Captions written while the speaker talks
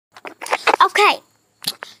Okay,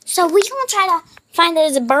 so we gonna try to find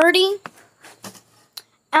this birdie.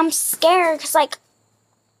 I'm scared because, like,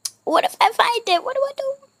 what if I find it? What do I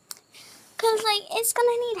do? Because, like, it's gonna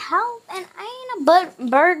need help, and I ain't a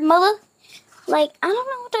bird mother. Like, I don't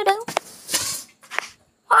know what to do.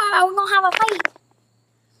 Oh, we're gonna have a fight.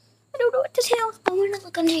 I don't know what to do. I'm gonna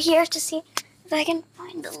look under here to see if I can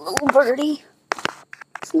find the little birdie.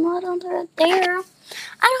 It's not under there.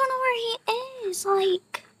 I don't know where he is.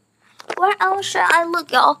 Like, where else should I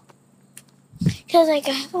look, y'all? Because, like,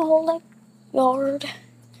 I have a whole, like, yard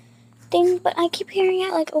thing, but I keep hearing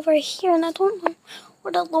it, like, over here, and I don't know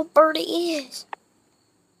where the little birdie is.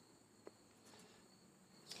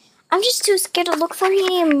 I'm just too scared to look for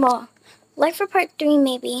him. Like for part 3,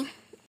 maybe.